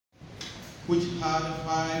which had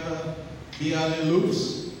 5 barley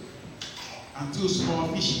loaves and 2 small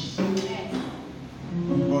fishes.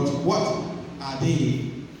 But what are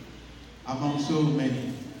they among so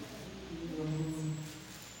many?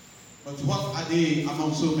 But what are they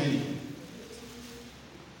among so many?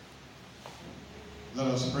 Let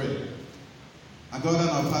us pray. Our God and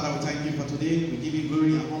our Father, we thank you for today. We give you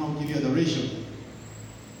glory and honor, we give you adoration.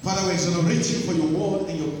 Father, we celebrate you for your word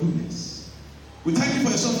and your goodness. We thank you for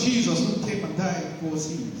your son Jesus who came and died for our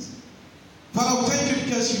sins. Father, we thank you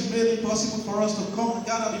because you've made it possible for us to come and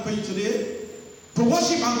gather before you today to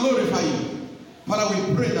worship and glorify you. Father,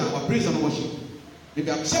 we pray that our praise and worship may be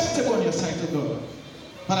acceptable in your sight, O God.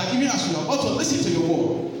 Father, even as we are about to listen to your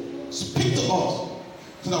word, speak to us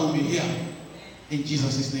so that we may hear. In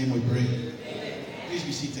Jesus' name we pray. Amen. Please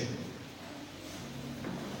be seated.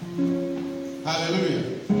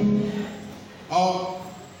 Hallelujah.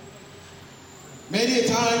 Many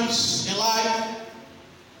times in life,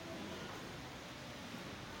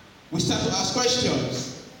 we start to ask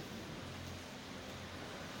questions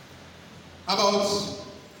about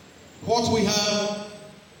what we have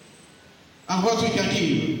and what we can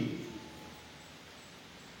give.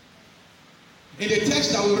 In the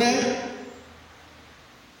text that we read,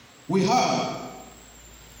 we heard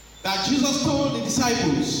that Jesus told the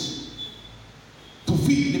disciples to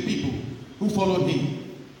feed the people who followed him.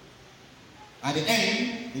 At the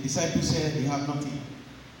end, the disciples said they have nothing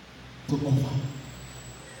to offer.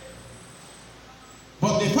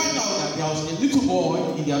 But they find out that there was a little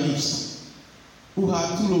boy in their midst who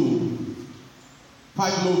had 2 loaves,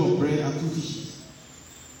 5 loaves of bread and 2 fishes.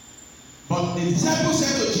 But the disciples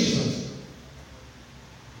said to Jesus,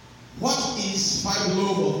 "What is 5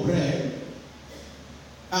 loaves of bread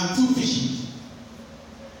and 2 fishes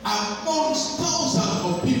amongst thousands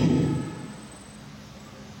of people?"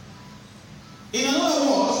 In other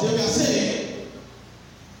words, they were saying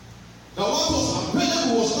that what was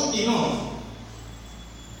available was not enough.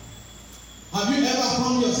 Have you ever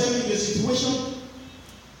found yourself in a situation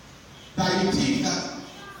that you think that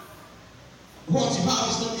what you have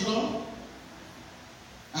is not enough?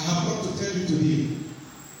 I have got to tell you today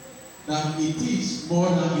that it is more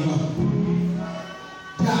than enough.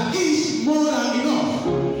 There is more than enough.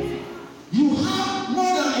 You have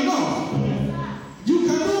more than enough. You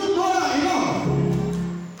can do more than enough.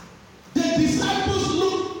 The disciples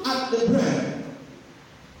looked at the bread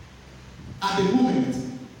at the moment.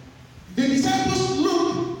 The disciples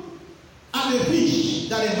looked at the fish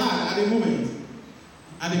that they had at the moment,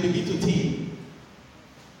 and they began to think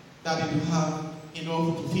that they will have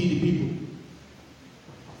enough to feed the people.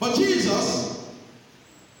 But Jesus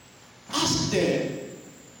asked them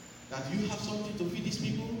that you have something to feed these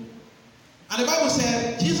people? And the Bible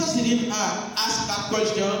said Jesus didn't ask that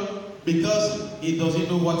question because he doesn't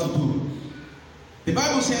know what to do. The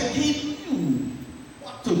Bible said he knew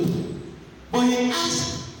what to do, but he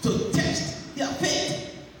asked to test their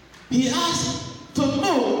faith. He asked to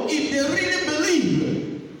know if they really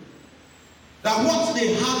believe that what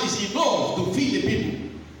they have is enough to feed the people.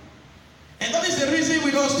 And that is the reason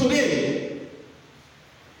with us today.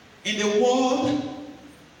 In the world,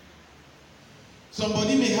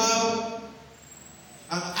 somebody may have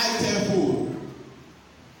an item phone.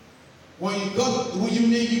 When you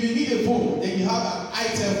may need a phone, then you have an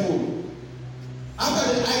item phone.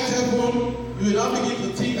 After the item phone, you will now begin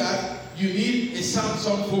to think that you need a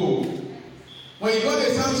Samsung phone. When you got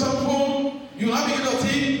a Samsung phone, you will now begin to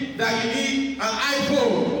think that you need an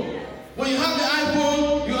iPhone. When you have the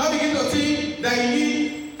iPhone, you will now begin to think that you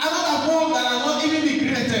need another phone that has not even been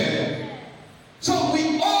created. So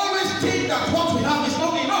we always think that what we have is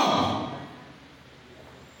not enough.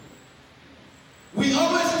 We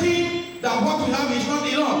always think that what we have is not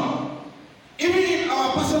enough. Even in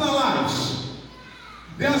our personal lives.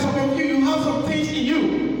 There are some of you have some things in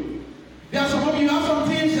you. There are some of you have some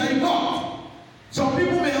things that you got. Some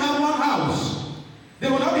people may have one house. They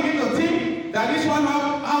will not begin to think that this one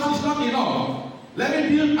house is not enough. Let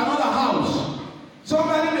me build another house.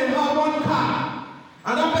 Somebody may have one car.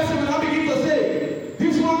 And that person will not begin to say,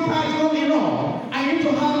 this one car is not enough. I need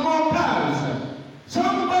to have more cars.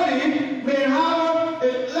 Somebody may have,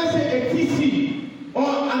 let's say, a TC or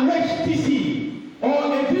an HTC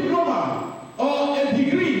or a diploma or a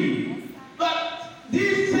degree. But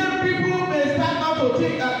these same people may start out to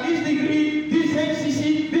think that this degree, this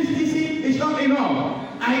HTC, this TC is not enough.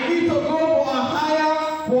 I need to go for a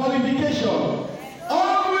higher qualification.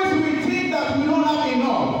 Always we think that we don't have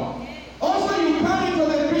enough. Also, you come into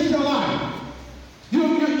the Christian life. You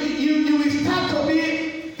will start to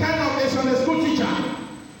be kind of a Sunday school teacher.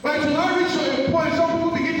 But to now reach a point, some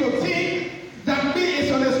people begin to think that being a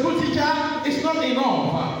Sunday school teacher is not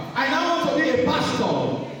enough. I now want to be a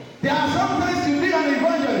pastor. There are sometimes you be an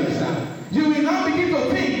evangelist. You will now begin to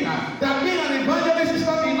think that being an evangelist is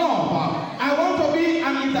not enough. I want to be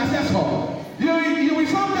an intercessor. You will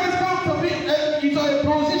sometimes come to be into a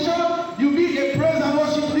position, you be a praise and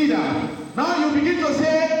worship leader. Now you begin to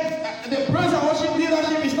say, the praise and worship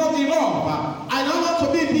leadership is not enough. I don't want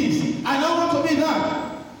to be this. I don't want to be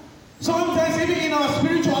that. Sometimes even in our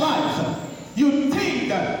spiritual lives, you think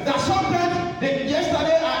that sometimes,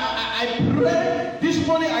 yesterday I prayed, this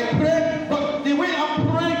morning I prayed, but the way I'm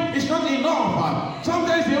praying is not enough.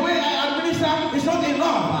 Sometimes the way I administer is not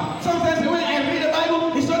enough. Sometimes the way I read the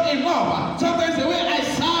Bible is not enough. Sometimes the way I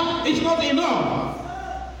serve is not enough.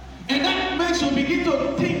 And that makes you begin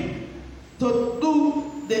to think, to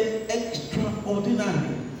do the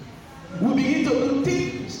extraordinary. We begin to do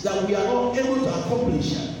things that we are not able to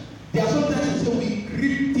accomplish. There are sometimes we say we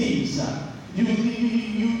grip things. You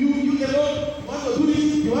alone, you want to do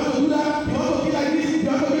this, you want to do that, you want to be like this, you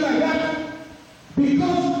want to be like that.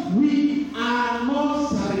 Because we are not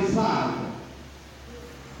satisfied.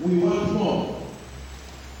 We want more.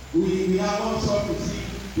 We have one song to sing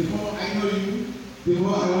before I know you,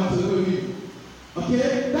 before I want to know you.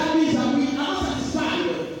 Okay? That means that we are not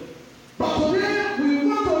satisfied. But today we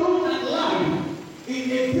want to look at life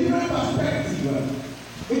in a different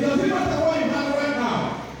perspective. It doesn't matter what you have right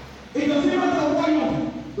now. It doesn't matter what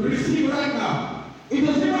you receive right now. It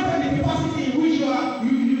doesn't matter the capacity in which you are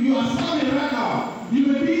serving right now. You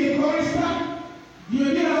may be a chorister, you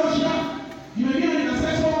may be a usher, you may be an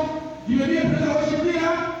intercessor, you may be a praise and worship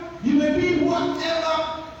leader, you may be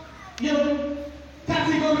whatever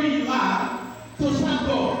category you are to serve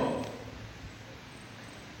God.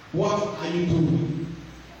 What are you doing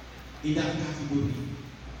in that category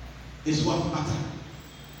is what matters.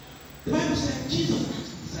 The Bible said Jesus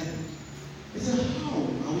asked the disciples, he said, how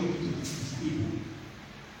are we going to feed these people?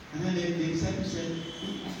 And then the disciples said,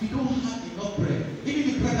 we don't have enough bread.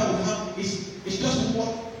 Even the bread that we have is just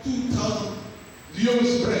what 2,000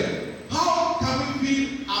 loaves bread. How can we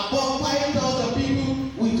feed above 5,000 people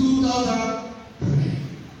with 2,000 bread?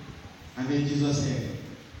 And then Jesus said,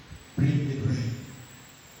 bring the bread.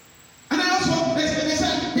 And then also they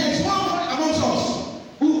said, there is one amongst us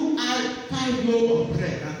who had 5 loaves of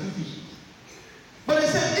bread and 2 fishes. But they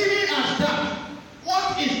said, even as that,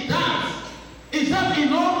 what is that? Is that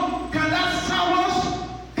enough? Can that serve us?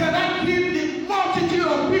 Can that feed the multitude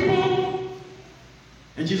of people?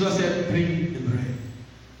 And Jesus said, bring the bread.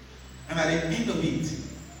 And at the end of it,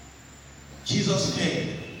 Jesus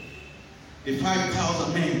fed the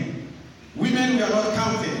 5,000 men. Women were not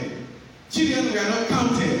counted. Children were not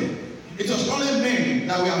counted. It was only men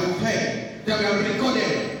that were fed, that were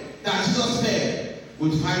recorded, that Jesus fed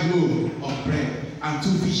with 5 loaves of bread and 2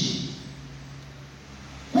 fishes.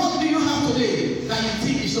 What do you have today that you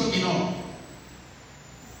think is not enough?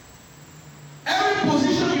 Every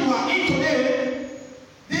position you are in today,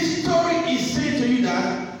 this story is saying to you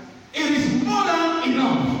that it is more than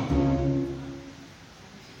enough.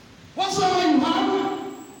 Whatsoever you have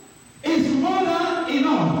is more than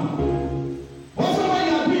enough. Whatsoever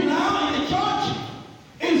you are doing now in the church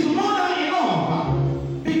is more than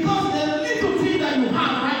enough. Because the little thing that you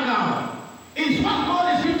have right now is what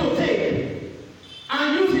God is going to take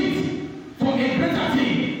and use it for a greater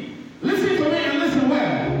thing. Listen to me and listen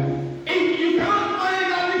well. If you cannot manage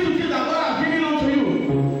that little thing that God has given unto you,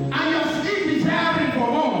 and you're still desiring for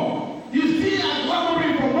more, you still are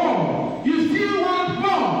clamoring for more, you still want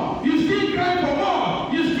more, you still cry for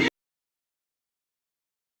more, you still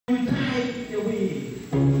die away.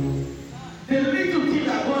 The little thing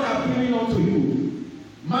that God has given unto you,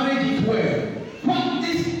 manage it well. What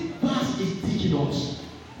this verse is teaching us,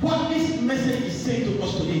 what this message is saying to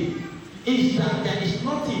us today, is that there is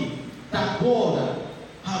nothing that God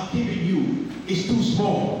has given you is too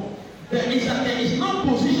small. There is no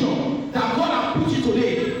position that God has put you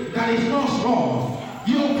today that is not small.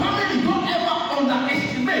 Your family, don't ever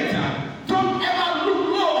underestimate. Don't ever look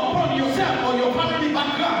low upon yourself or your family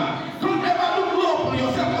background. Don't ever look low upon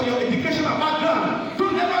yourself or your educational background.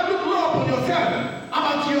 Don't ever look low upon yourself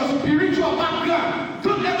about your spiritual background.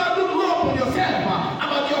 Don't ever look low upon yourself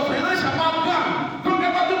about your financial background. Don't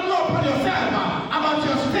ever look low upon yourself about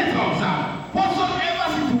your status. Whatsoever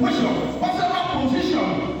situation, whatsoever position,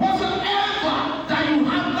 whatsoever that you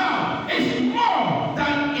have now is more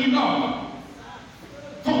than enough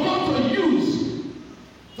for God to use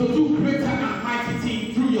to do greater and mighty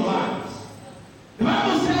things through your lives. The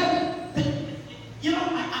Bible said, that,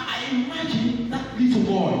 I imagine that little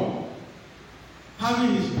boy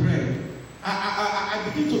having his bread.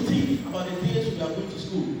 I begin to think about the days we are going to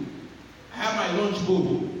school. I have my lunch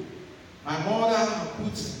bowl. My mother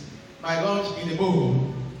put my lunch in a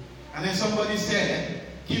bowl. And then somebody said,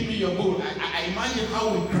 give me your bowl. I imagine how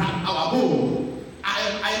we grab our bowl.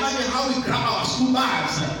 I imagine how we grab our school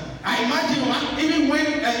bags. I imagine even when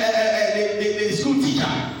the school teacher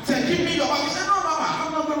said, give me your bag. He said, no, Mama,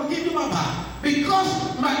 I'm not going to give you my bag.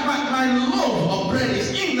 Because my loaf of bread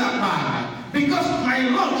is in that bag. Because my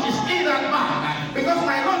lunch is in that bag. Because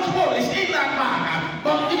my lunch bowl is in that bag.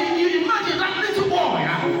 But you imagine that little boy,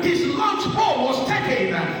 his lunch bowl was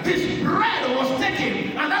taken, his bread was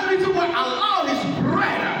taken, and that little boy allowed his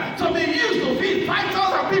bread to be used to feed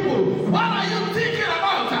 5,000 people. What are you thinking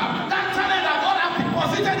about? That talent that God has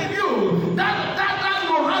deposited in you, that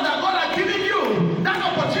know-how that God has given you, that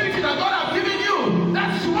opportunity that God has given you,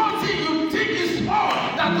 that small thing you think is small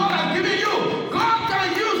that God has given you. God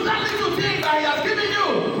can use that little thing that He has given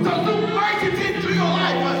you to do mighty things to your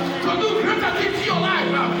life, to do greater things to your life.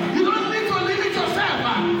 You don't need to limit yourself.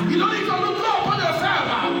 You don't need to look low upon yourself.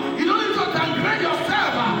 You don't need to downgrade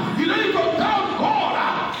yourself. You don't need to doubt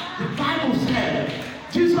God. The Bible said,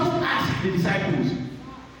 Jesus asked the disciples,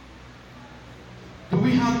 do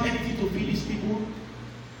we have anything to feed these people?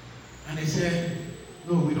 And they said,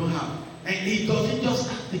 no, we don't have. And He doesn't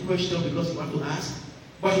just ask the question because He wants to ask,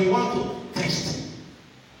 but He wants to test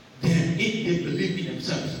them if they believe in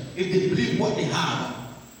themselves, if they believe what they have.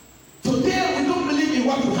 Today, we don't believe in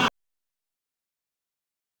what we have.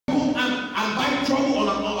 And buy trouble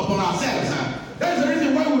upon ourselves. That's the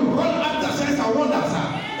reason why we run after signs and wonders.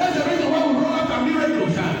 That's the reason why we run after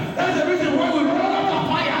miracles. That's the reason why we run after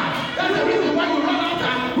fire. That's the reason why we run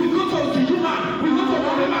after. We go to human. We go to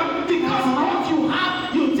whatever. Because what you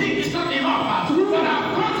have, you think is not enough. But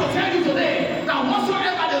I've come to tell you today that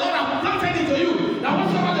whatsoever the Lord has planted into you, that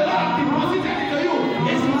whatsoever the Lord has deposited into you,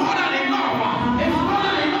 is more than enough. It's more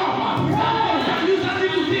than enough. God can use that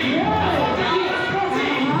little thing. God can use that small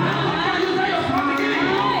thing. God can use that your small beginning.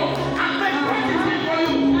 And make mighty things for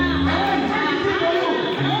you. And make mighty things for you.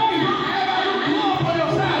 You don't ever look low upon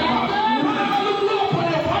yourself. You don't ever look low upon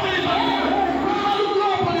your family. You don't ever look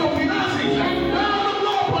low upon your finances. You don't ever look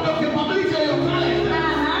low upon your capability or your talent.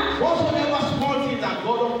 Whatsoever small thing that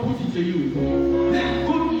God will put into you, make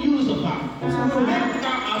good use of that. Make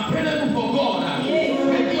that available for God.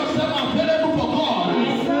 Make yourself available for God.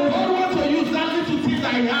 God wants to use that little thing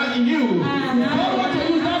that He has in you. God wants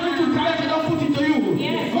to use that little talent He don't put into you.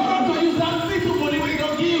 God wants to use that little money where He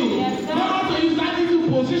don't give you. God wants to use that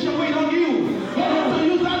little position where He don't give you. God wants to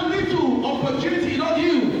use that little opportunity He don't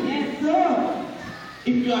give you.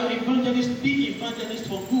 If you are evangelist, be evangelist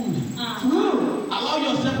for good. Allow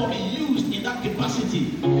yourself to be used in that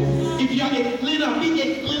capacity. If you are a cleaner, be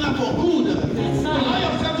a cleaner for good. Allow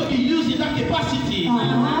yourself to be used in that capacity.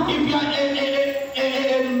 If you are a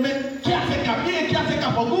caretaker, be a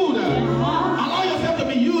caretaker for good. Allow yourself to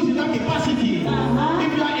be used in that capacity. If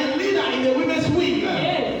you are a leader in the women's wing,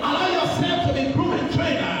 allow yourself to be groom and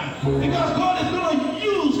trainer. Because God is going to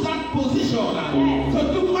use that position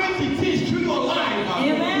to do mighty things through your life.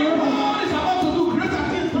 God is about to do greater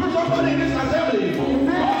things through somebody in this assembly.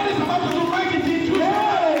 God is about to do mighty things through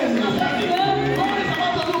somebody in this assembly. God is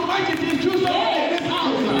about to do mighty things through somebody in this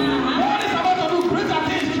house. God is about to do greater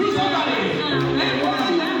things through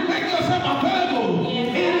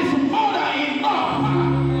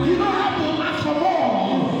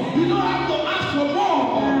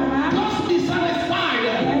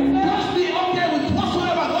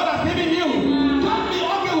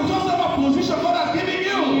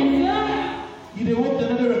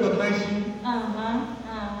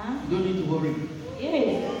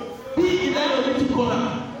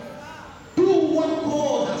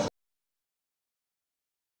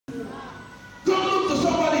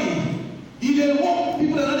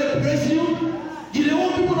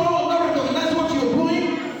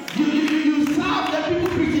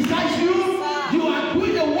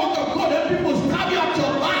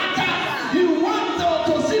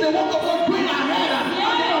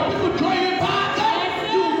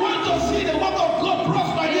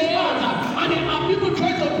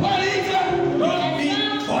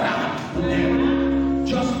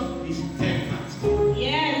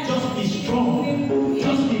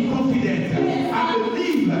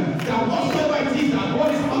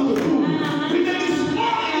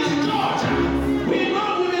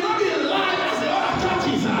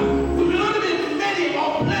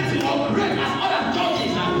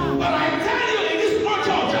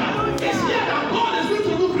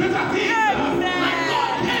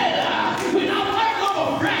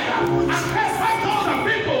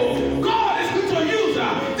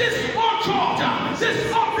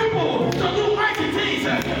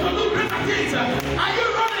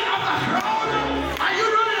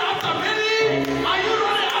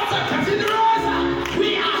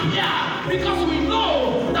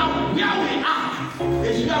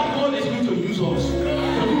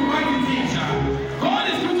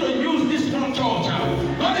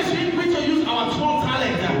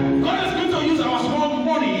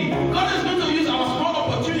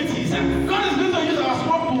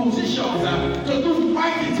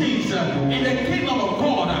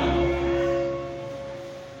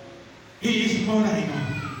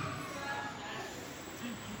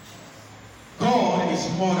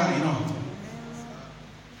more than enough.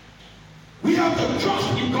 We have to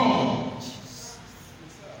trust in God.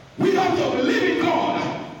 We have to believe in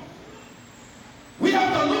God. We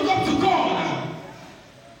have to look up to God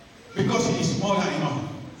because He is more than enough.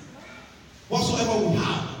 Whatsoever we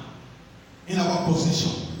have in our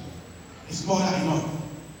possession is more than enough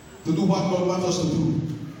to do what God wants us to do.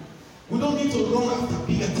 We don't need to run after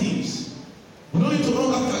bigger things. We don't need to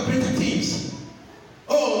run after greater things.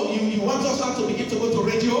 Oh, you want us now to begin to go to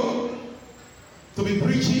radio, to be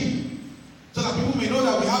preaching, so that people may know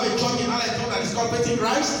that we have a church in Allentown that is called Faith in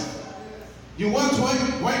Christ. You want when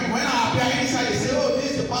I appear inside, they say, oh,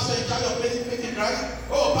 this is the pastor in charge of Faith in Christ.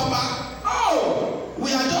 Oh, Papa. Oh,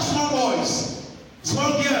 we are just small boys,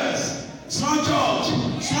 small girls, small church,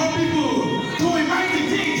 small people, doing mighty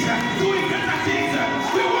things, doing better things.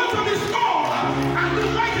 We want to be small and do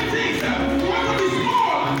mighty things. We want to be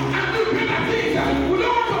small and do better things. We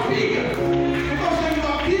don't want to be big. Because when you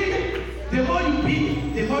are big, the more you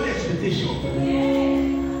big, the more the expectation.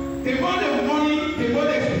 The more the money, the more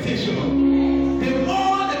the expectation. The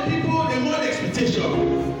more the people, the more the expectation.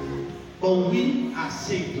 But we are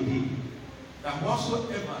saved today that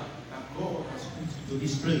whatsoever that God has put into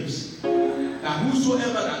this place, that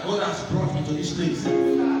whosoever that God has brought into this place,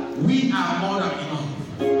 we are more than enough.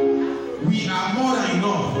 We are more than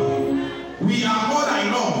enough. We are more than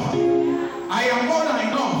enough. I am more than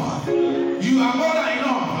enough. You are more than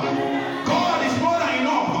enough. God is more than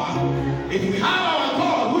enough. If we have our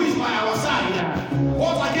God who is by our side,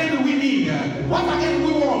 what again do we need? What again do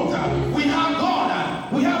we want? We have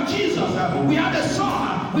God. We have Jesus. We have the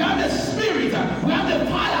Son. We have the Spirit. We have the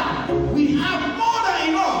Father. We have more than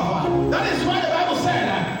enough. That is why the Bible said,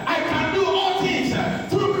 I can do all things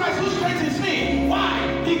through Christ who strengthens me.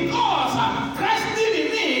 Why? Because Christ lives in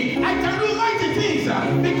me. I can do mighty things.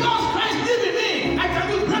 Because Christ lives in me, I can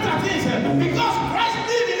do greater things. Because Christ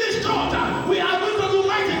lives in this church, we are going to do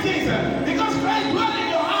mighty things. Because Christ dwells in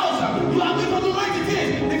your house, you are going to do mighty things.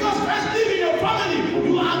 Because Christ lives in your family,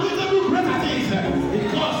 you are going to do greater things.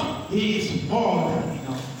 Because He is more than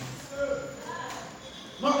enough.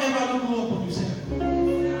 Not ever look low upon yourself.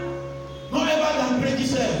 Not ever downgrade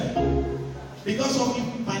yourself. Because of your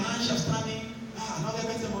financial standing, I'm not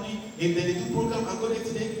getting money. If they do program, I go there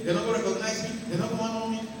today, they're not going to recognize me, they're not going to know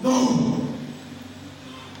me. No.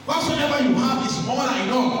 Whatsoever you have is more than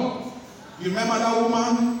enough. You remember that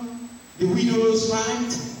woman, the widow's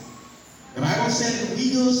right? The Bible said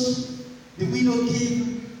the widow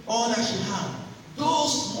gave all that she had.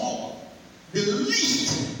 Those small, the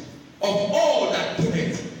least of all that gave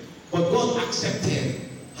it. But God accepted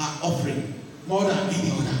her offering more than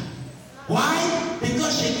any other. Why?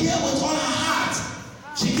 Because she gave with all her heart.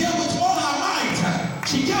 She gave with all her might.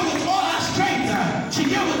 She gave with all her strength. She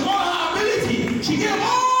gave with all her ability. She gave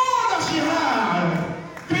all that she had.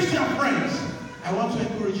 Christian friends, I want to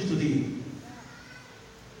encourage you today.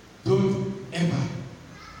 Don't ever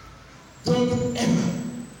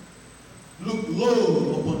look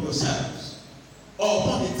low upon yourselves or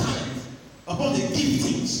upon the talent, upon the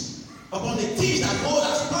giftings, upon the things that God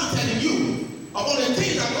has planted in you, upon the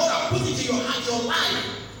things that God has put into your heart, your life,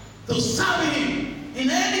 to serve Him in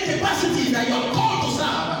any capacity that you are called to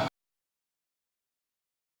serve.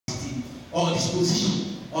 Or this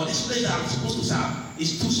position, or this place that I'm supposed to serve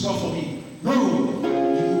is too small for me. No,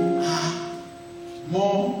 you are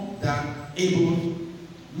more than able,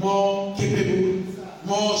 more capable,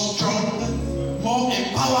 more strong, more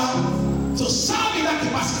empowered to serve in that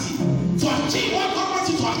capacity, to achieve what God wants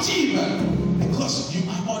you to achieve, because you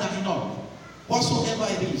are more than enough. Whatsoever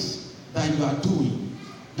it is that you are doing,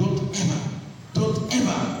 don't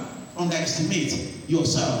ever underestimate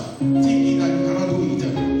yourself, thinking that you cannot do it.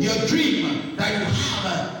 Your dream that you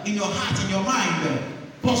have in your heart, in your mind,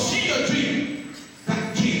 pursue your dream.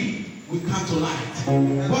 That dream will come to light.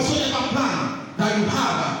 Whatsoever plan that you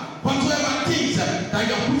have, whatsoever things that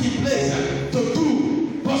you are put in place to do,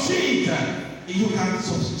 pursue it. You can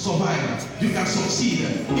survive. You can succeed.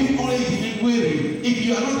 If only you didn't worry. If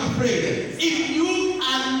you are not afraid. If you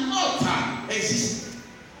are not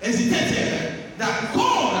hesitated that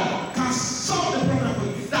God can solve the problem for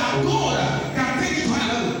you. That God can take it to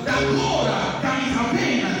another level. That God can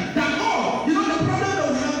intervene. That God, you know the problem that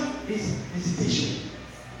we have is hesitation.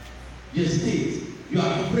 You hesitate. You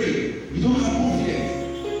are afraid. You don't have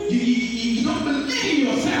confidence. You don't believe in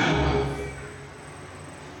yourself.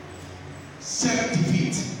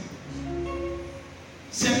 Self-defeat.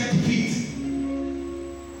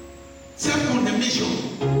 Self-condemnation.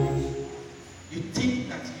 You think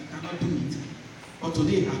that you cannot do it. But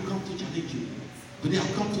today I've come to challenge you. Today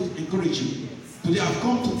I've come to encourage you. Today I've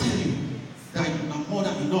come to tell you that you are more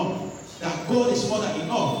than enough. That God is more than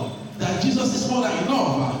enough. Jesus is more than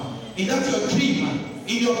enough. In that your dream,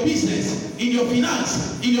 in your business, in your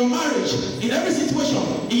finance, in your marriage, in every situation,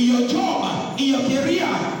 in your job, in your career,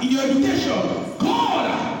 in your education,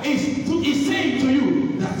 God is saying to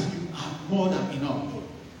you that you are more than enough.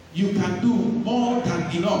 You can do more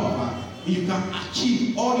than enough. You can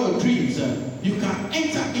achieve all your dreams. You can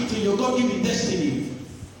enter into your God-given destiny.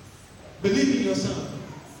 Believe in yourself.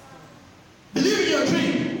 Believe in your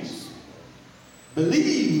dreams.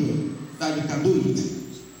 Believe that you can do it.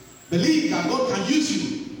 Believe that God can use you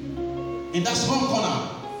in that small corner.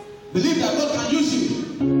 Believe that God can use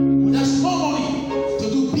you with that small money to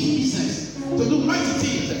do big business, to do mighty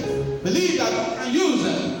things. Believe that God can use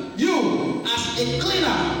you as a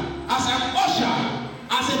cleaner, as an usher,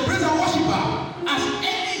 as a praise and worshiper, as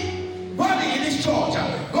anybody in this church.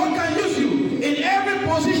 God can use you in every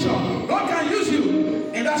position. God can use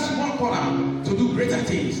you in that small corner to do greater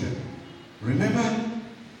things. Remember,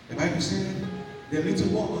 the Bible said the little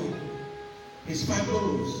boy, his 5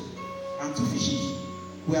 loaves and 2 fishes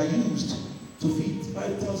were used to feed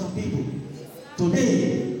 5,000 people.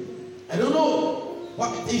 Today, I don't know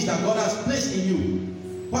what it is that God has placed in you,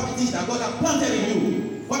 what it is that God has planted in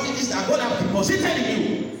you, what it is that God has deposited in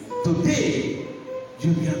you. Today,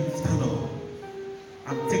 you can stand up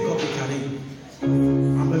and take up the challenge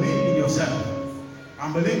and believe in yourself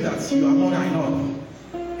and believe that you are more than enough.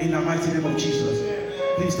 In the mighty name of Jesus,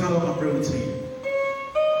 please stand up and pray with me.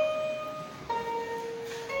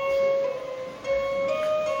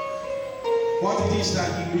 What it is that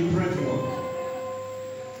you will pray for.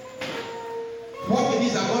 What it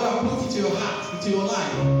is that God has put into your heart, into your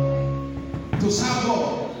life, to serve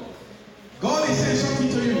God. God is saying something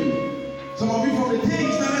to you. Some of you, from the day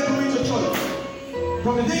you started coming to church,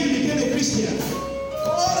 from the day you became a Christian,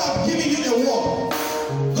 God has given you a word.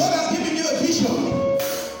 God has given you a vision.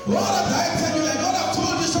 God has directed you, like God has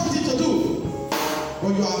told you something to do. But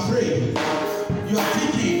you are afraid. You are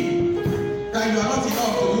thinking that you are not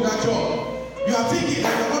enough to do that job. You are thinking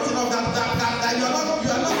that you are not enough, that you are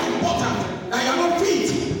not important, that you are not fit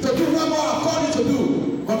to do what God has called you to do.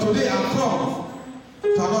 But today I come to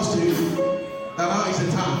announce to you that now is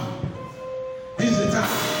the time. This is the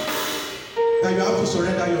time that you have to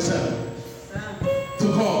surrender yourself to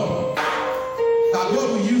God. That God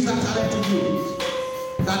will use that talent in you.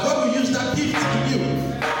 That God will use that gift in you.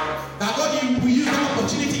 That God will use that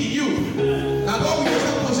opportunity in you. That God will use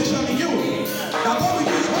that position in you. That God will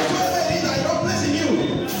use whatsoever it is that you don't place in you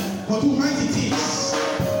for do mighty things.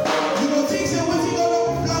 You go think say wetin God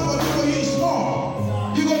don plan for you for you is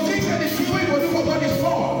small. You go think say the thing wey you go do for God is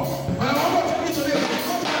small. But I want to tell you today that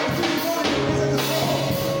God can do more in the presence of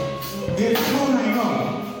God. It is more than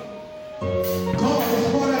enough. God is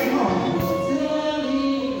more than enough.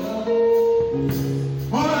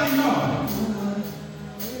 More than enough.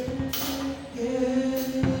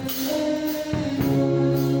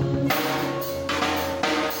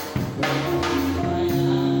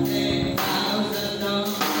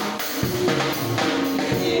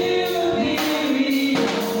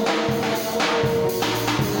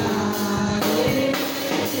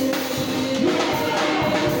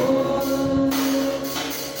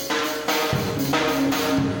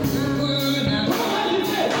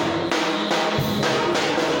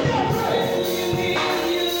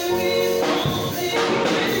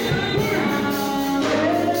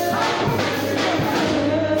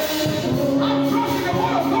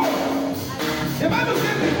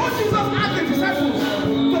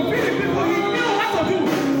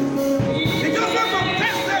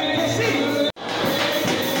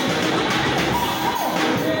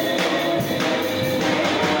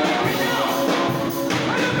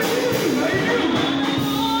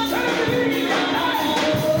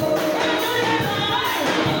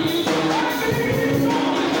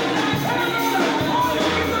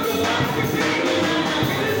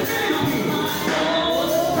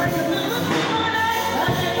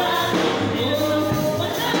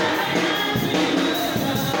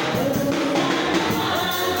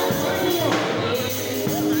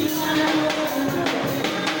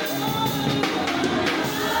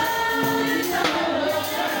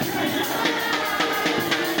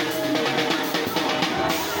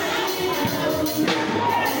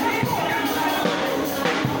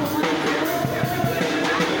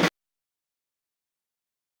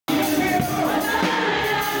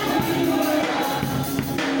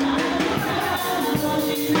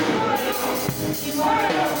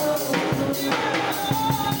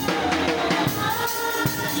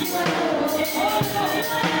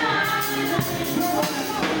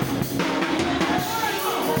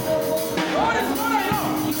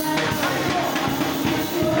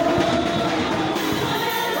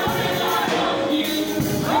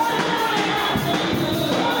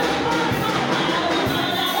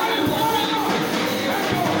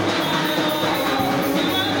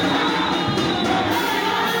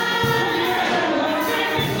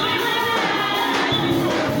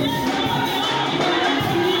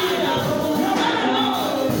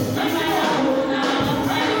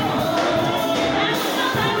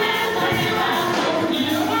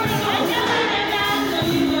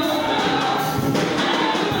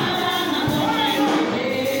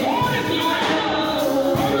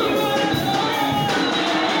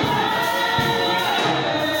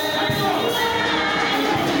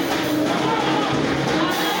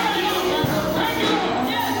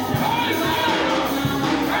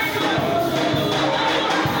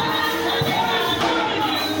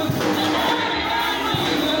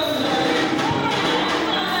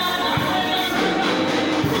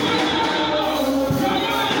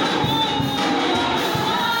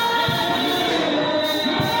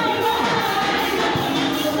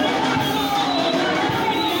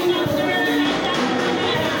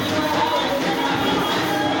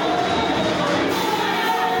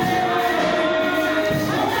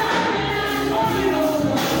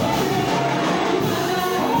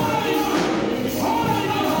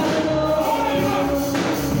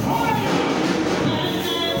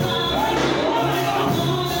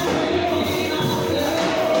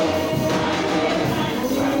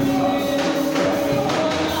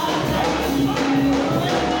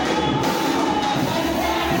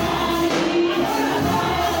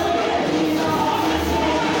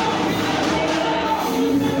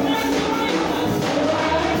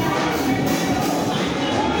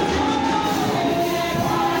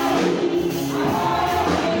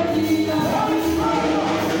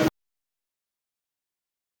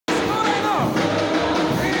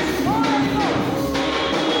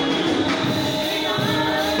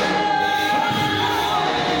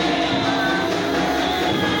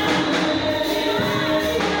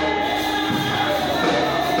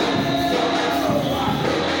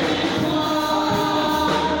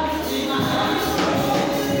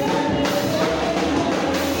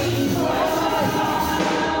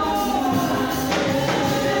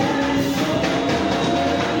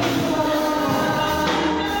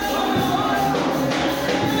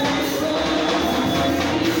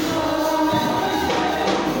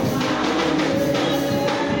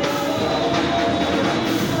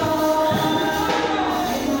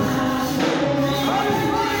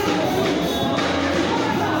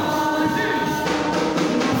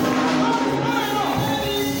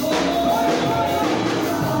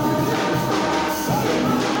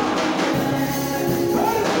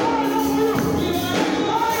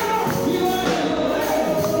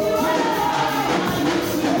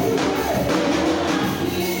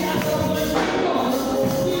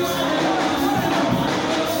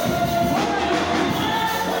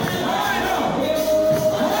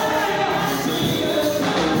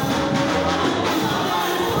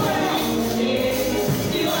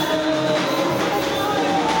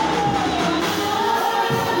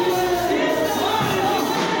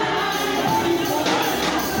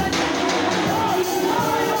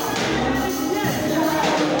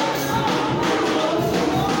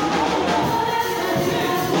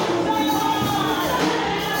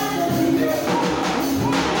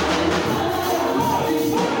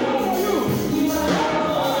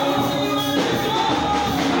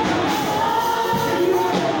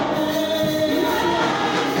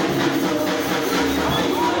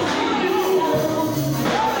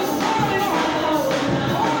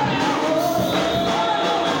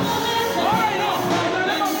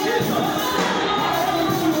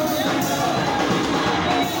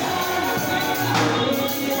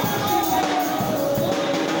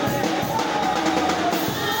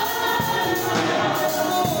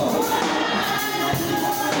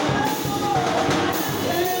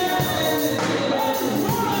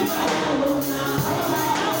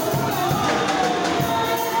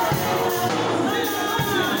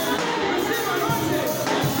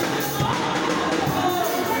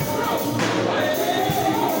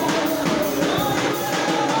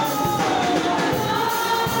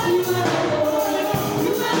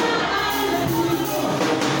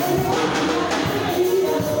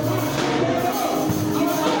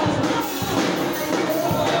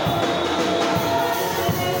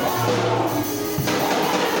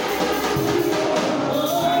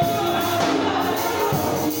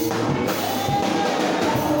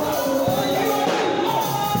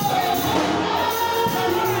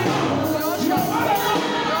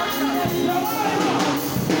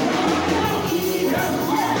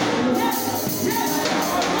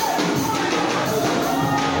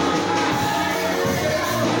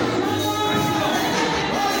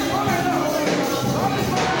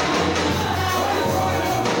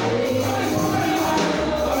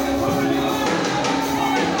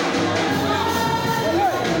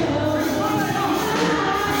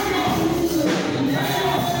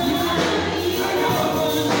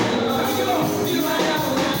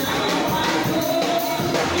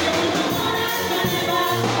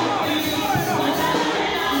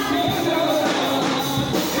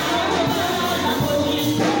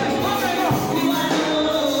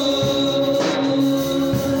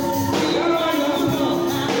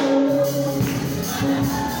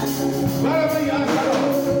 Wherever you are, stand up.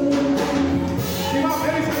 Give up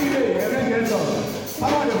anything you do. And raise your hands up.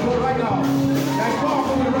 Power the move right now. There's power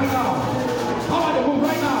moving right now. Power the move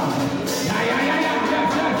right now. Yeah.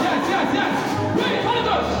 Yes. Wait, Holy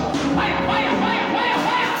Ghost. Fire. Power.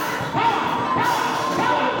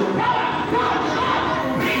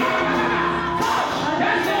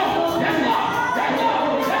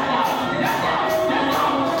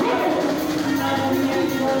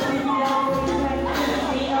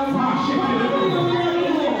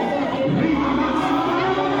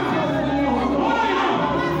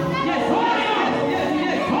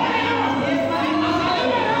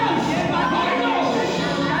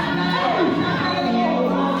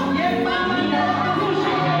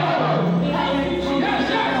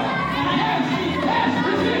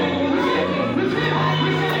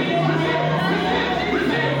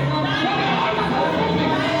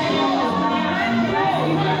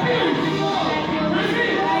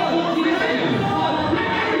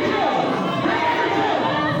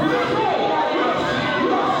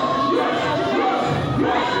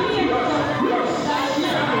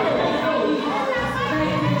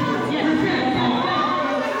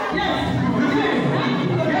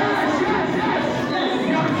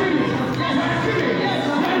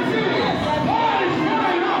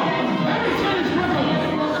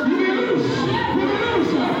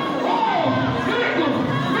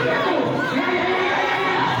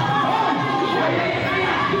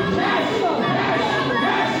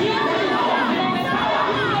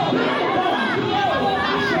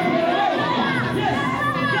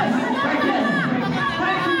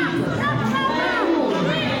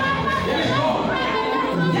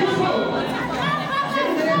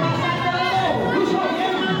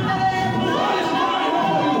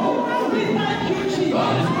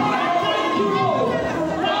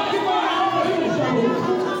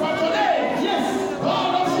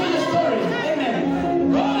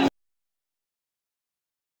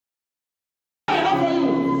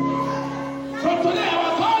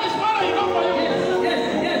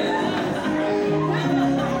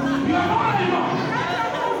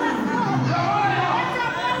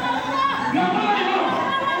 You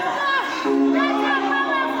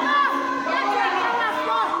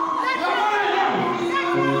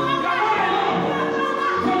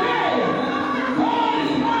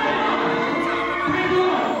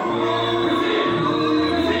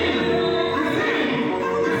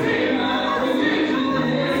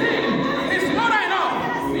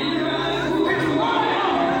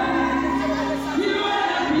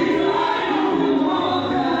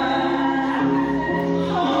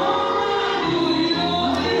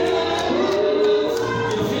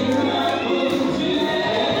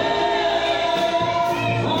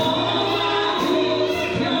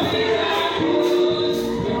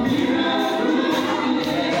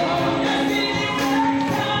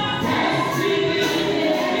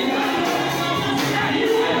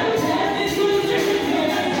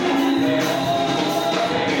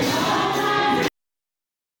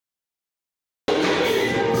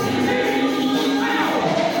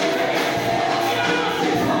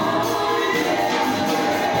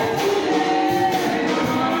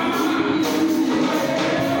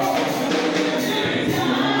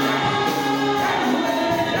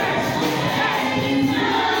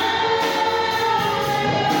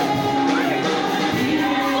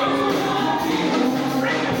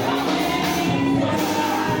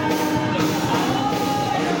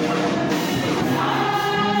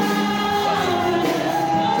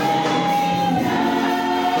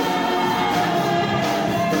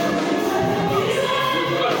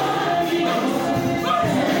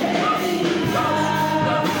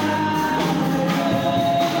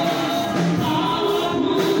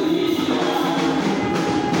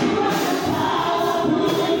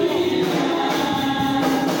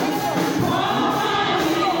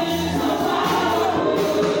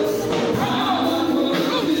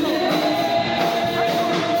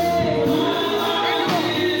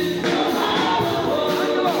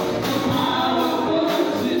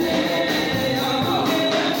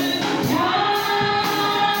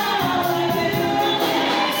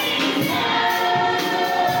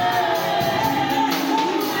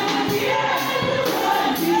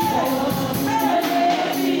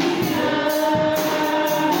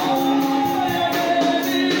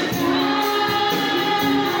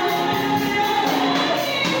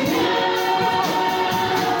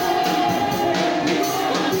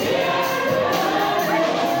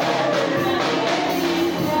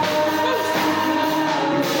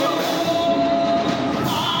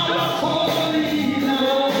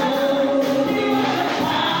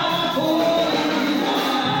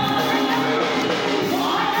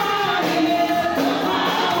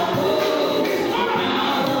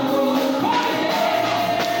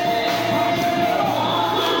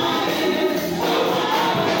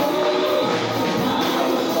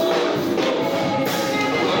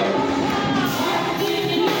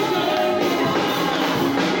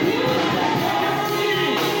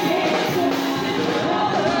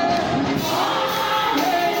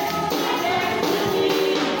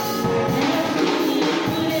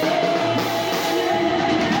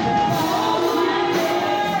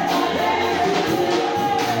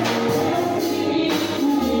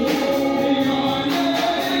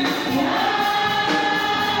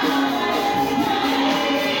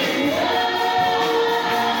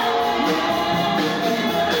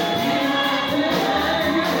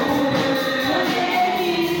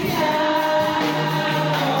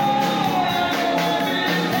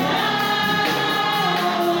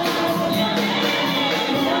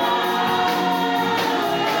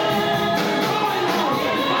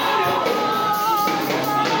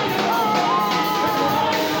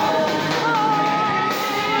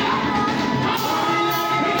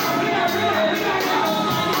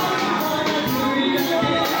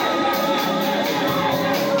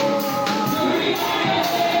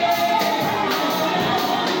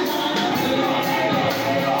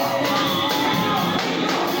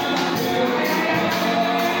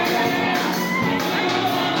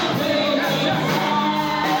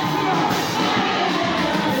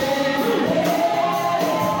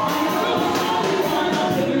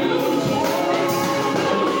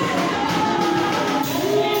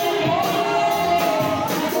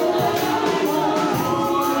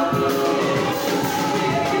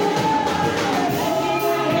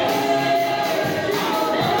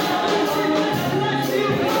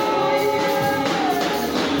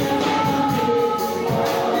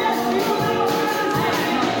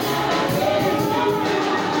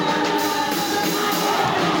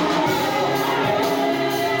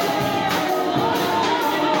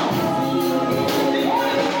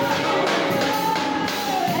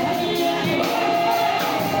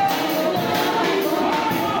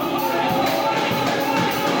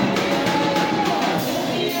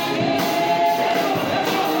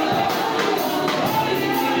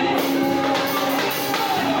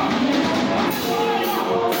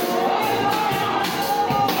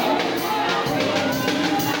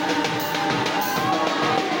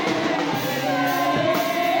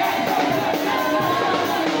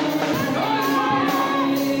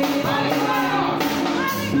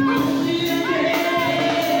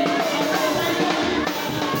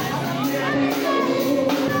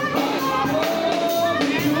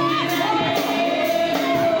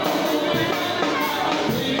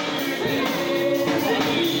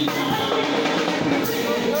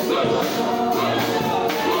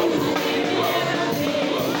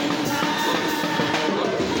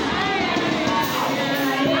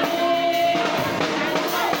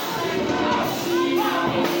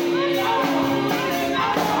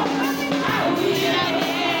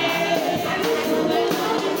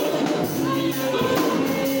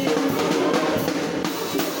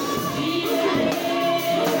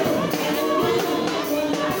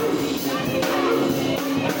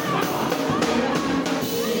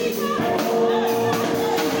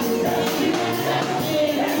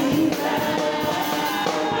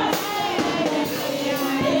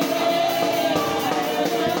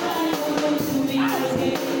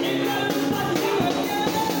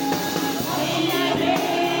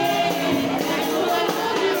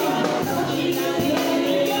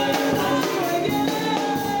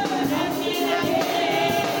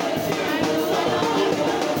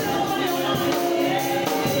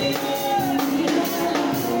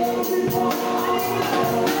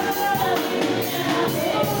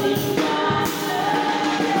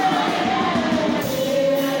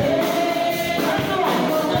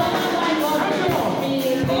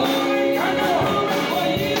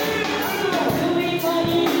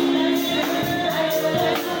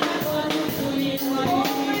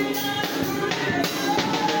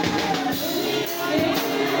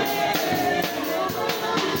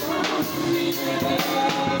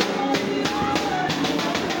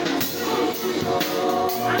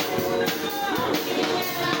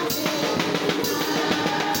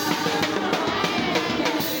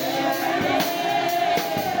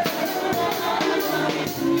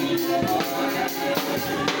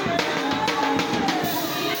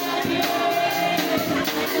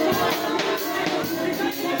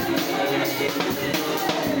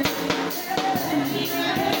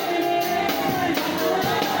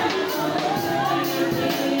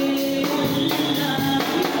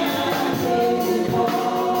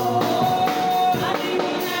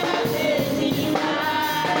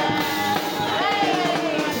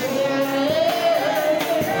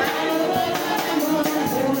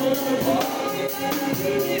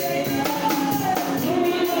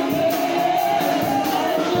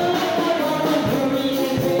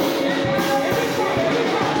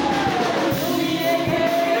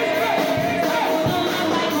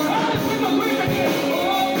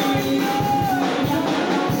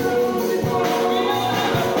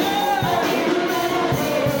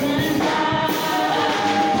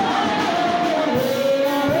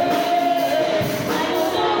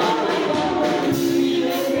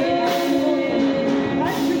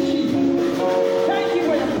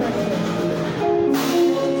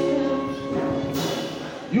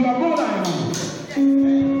You are more than enough.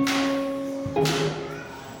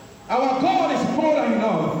 Our God is more than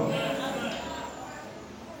enough.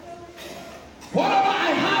 Whatever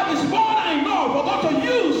I have is more than enough for God to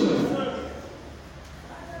use.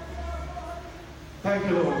 Thank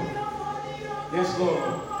you, Lord. Yes, Lord.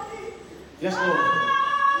 Yes, Lord.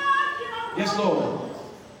 Yes, Lord.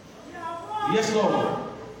 Yes, Lord.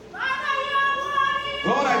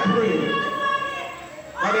 God, I pray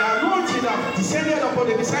that the anointing that descended upon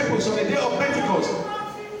the disciples on the day of Pentecost,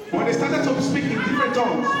 when they started to speak in different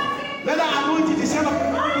tongues, let that anointing descend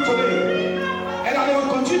upon people today, and that they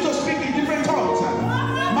will continue to speak in different tongues.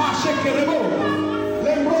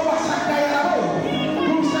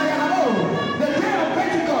 The day of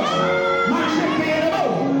Pentecost.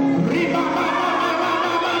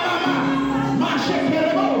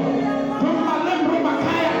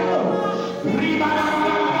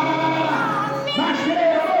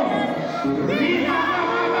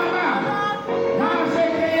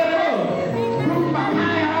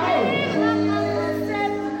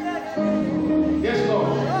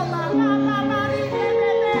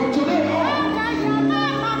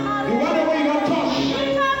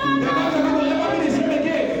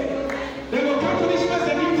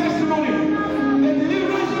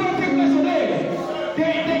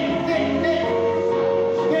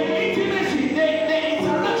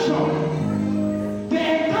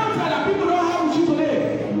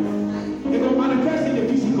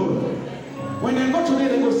 When they go today,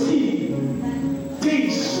 they will see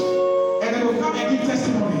things and they will come and give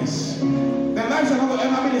testimonies. Their lives are not going to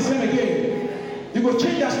ever be the same again. You will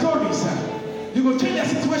change their stories. You will change their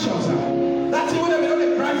situations. That thing when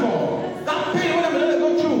they cry for, that pain when they go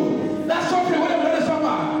through, that suffering when they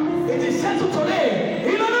suffer, it is settled today.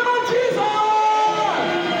 In the name of Jesus!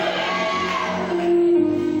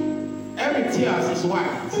 Every tear is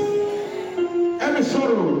wiped. Every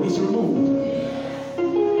sorrow is removed.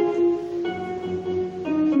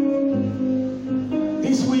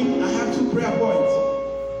 This week I have 2 prayer points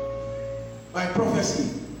by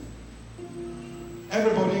prophecy.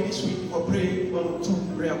 Everybody this week will pray for 2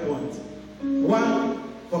 prayer points. 1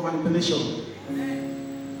 for manipulation.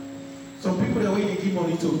 Some people the way they give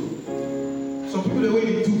money to. Some people the way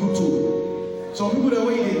they do good to. Some people the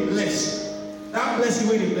way they bless. That blessing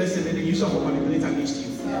way they bless and then they use it for manipulate against you.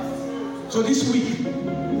 So this week,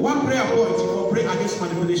 1 prayer point for pray against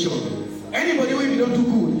manipulation. Anybody where you don't do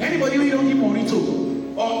good, anybody where you don't give money to.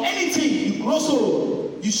 Or anything you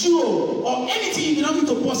also you show, or anything you don't need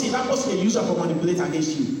to post, that person they use it for manipulate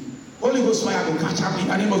against you. Holy Ghost fire will catch up in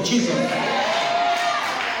the name of Jesus.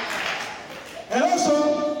 And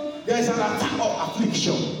also, there is an attack of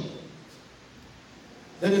affliction.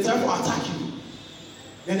 Then they try to attack you.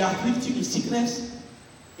 Then they afflict you in sickness,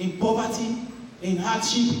 in poverty, in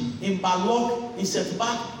hardship, in bad luck, in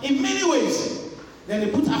setback, in many ways. Then they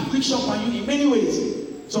put affliction on you in many ways.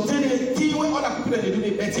 Sometimes they tell you what other people that they do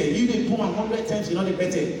they better. You they put 100 times, you know they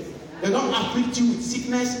better. They don't afflict you with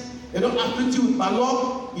sickness. They don't afflict you with bad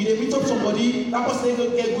luck. You they meet up somebody, that person they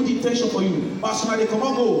get good intention for you. But as soon as they come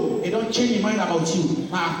and go, they don't change your mind about you.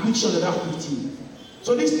 Now affliction they don't afflict you.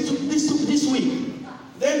 So this week,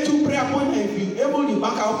 then 2 prayer points. If you able to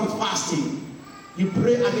back up with fasting, you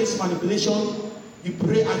pray against manipulation, you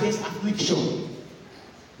pray against affliction.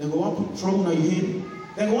 They go want to put trouble on your head.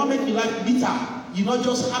 They go want to make your life bitter. You're not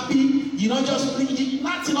just happy. You're not just nothing.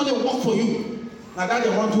 Not they work for you. Now that they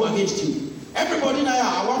want to against you. Everybody now,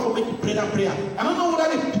 I want to make you pray that prayer. I don't know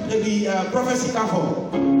whether the prophecy come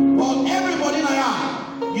from, but everybody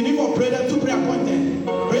now, you need to pray that 2 prayer points. Then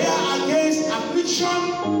prayer against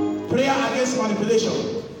affliction, prayer against manipulation.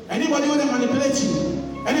 Anybody who don't manipulate you,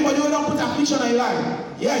 anybody who don't put affliction in your life,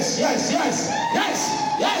 yes, yes, yes, yes,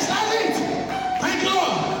 yes, that's it. Thank you,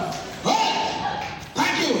 Lord.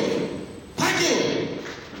 Thank you. Thank you.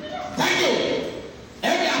 Thank you.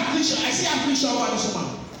 Every affliction, I see affliction over this woman.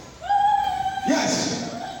 Yes.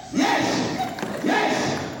 Yes. Yes.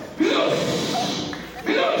 Below.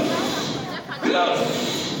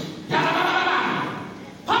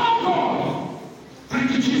 Power of God.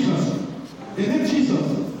 Thank you, Jesus. The name Jesus.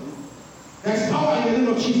 There's power in the name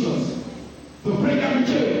of Jesus. To break every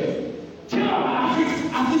chain. Kill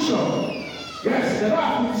affliction. Yes, the Lord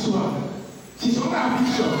afflicts one. She's under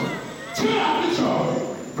affliction. Kill affliction.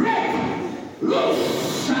 Break.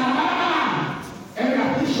 Loose. Every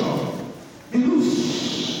affliction. Be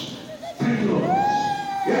loose. Thank you, Lord.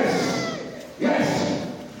 Yes. Yes.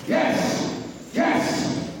 Yes. Yes.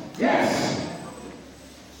 Yes.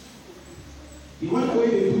 The one way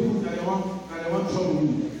they do good and they want trouble you.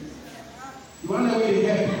 The one way they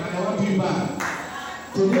help and they want to do you bad.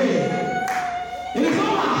 Today, it is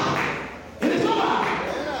over. It is over.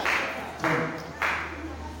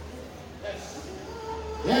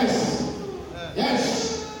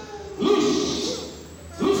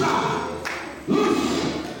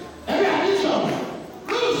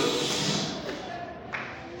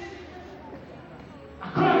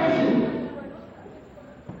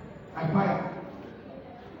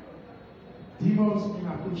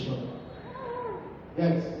 affliction.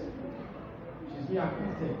 Yes. She's been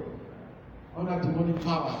afflicted under demonic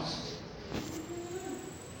powers.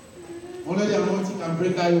 Only the anointing can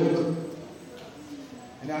break that yoke.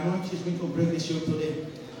 And the anointing is going to break this yoke today.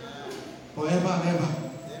 Forever and ever.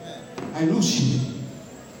 I lose you.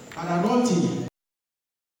 An anointing.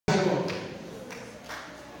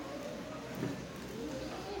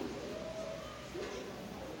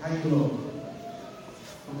 Thank you, Lord.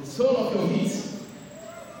 From the sole of your feet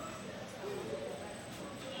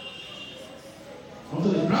onto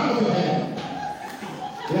the ground of your head.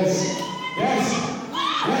 Yes, yes,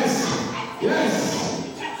 yes, yes,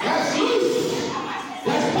 yes, loose.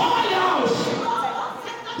 Yes, power in the house.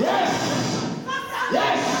 Yes,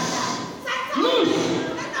 yes, loose.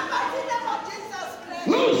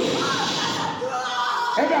 Loose.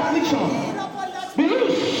 Every affliction, be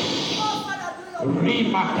loose.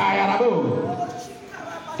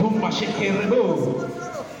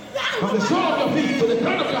 From the sole of your feet to the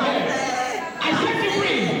crown of your head, I set you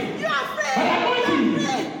free. By the anointing,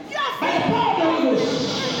 by the power of the Holy Ghost.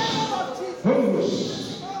 Holy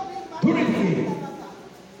Ghost, do it again.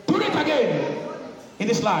 Do it again in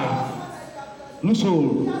this life. Loose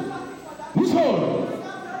hold. Loose hold.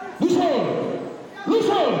 Loose hold. Loose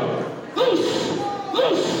hold. Loose.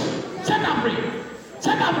 Loose. Set her free.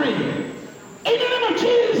 Set her free. In the name of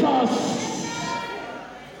Jesus.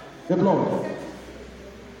 The blood.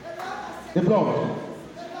 The blood.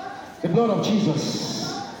 The blood of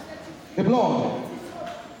Jesus. The blood.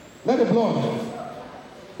 Let the blood.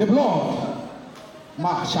 The blood.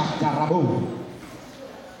 Mashakarabo.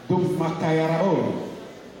 Dumakayarabo.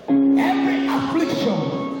 Every affliction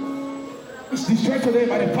is destroyed today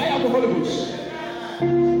by the fire of the Holy Ghost.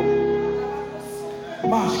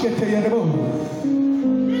 Mashketayarabo.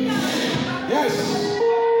 Yes.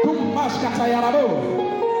 Dumaskatayarabo.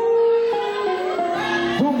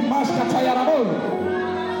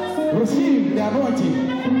 Receive the anointing.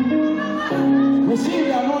 Receive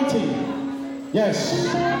the anointing. Yes.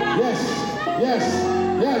 Yes. Yes.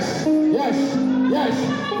 Yes. Yes. Yes.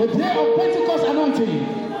 The day of Pentecost anointing.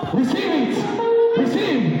 Receive it.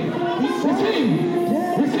 Receive. Receive.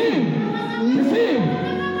 Receive. Receive.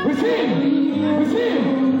 Receive. Receive.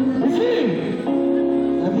 Receive.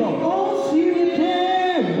 The blood.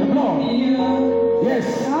 The blood. Yes.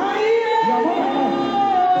 You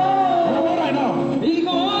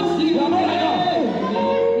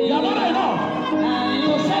are not enough.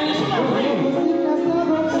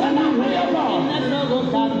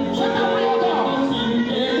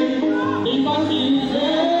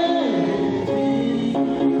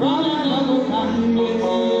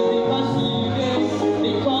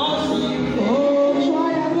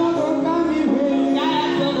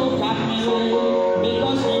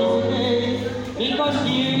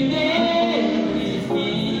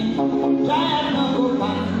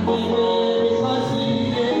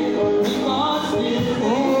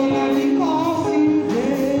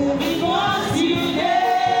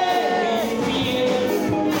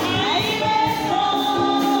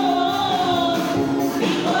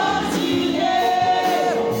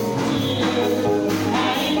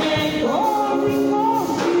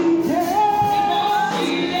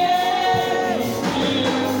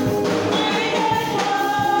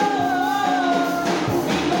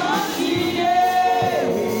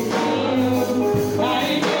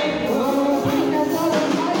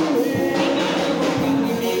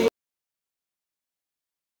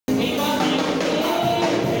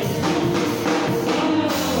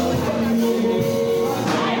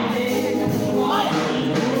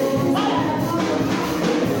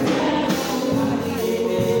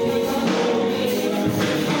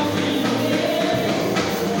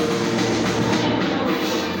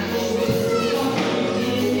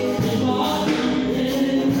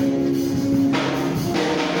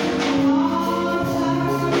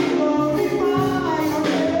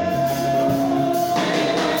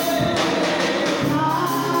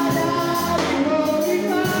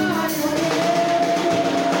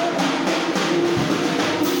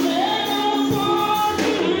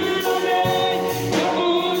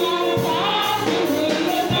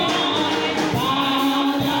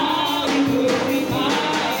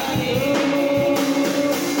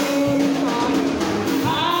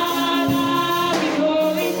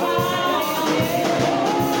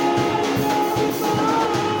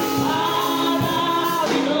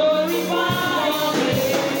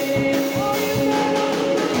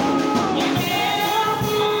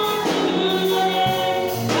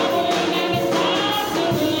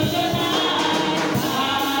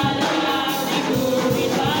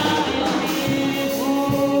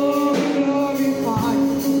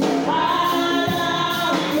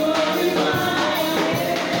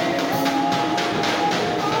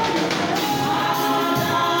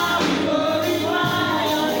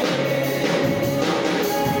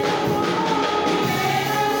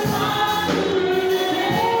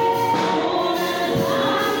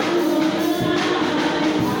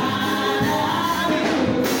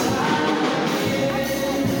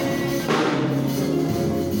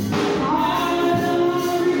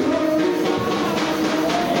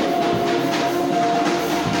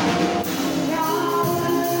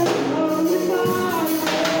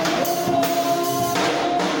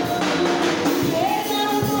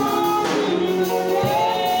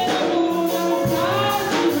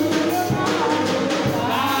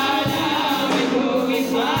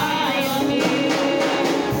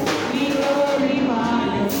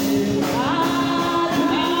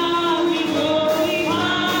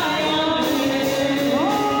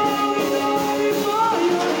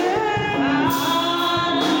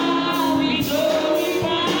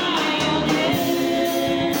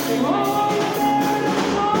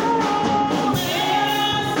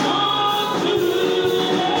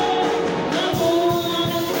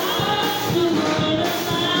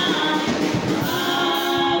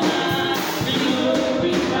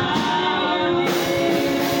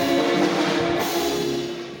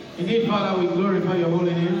 we glorify your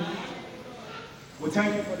holy name. We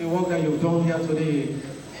thank you for the work that you've done here today.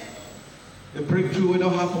 The breakthrough will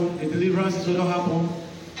not happen. The deliverances will not happen.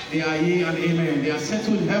 They are yea and amen. They are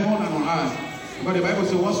settled in heaven and on earth. Because the Bible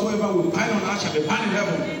says, whatsoever we bind on earth shall be bound in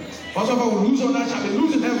heaven. Whatsoever we lose on earth shall be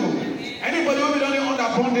loose in heaven. Anybody who is under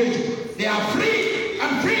bondage, they are free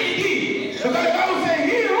and free indeed. Because the Bible says,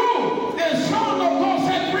 he who the Son of God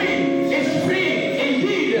set free is free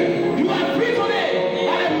indeed. You are free today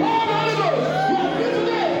by the power of the Holy Ghost. You are free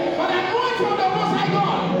today by the anointing of the Most High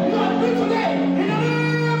God. You are free today in the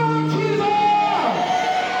name of Jesus.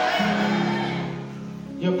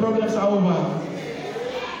 Your problems are over.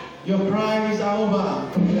 Your cries are over.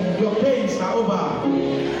 Your pains are over.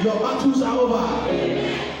 Your battles are over.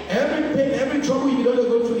 Every pain, every trouble you don't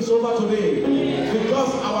go through is over today.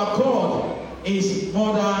 Because our God is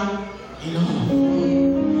more than enough.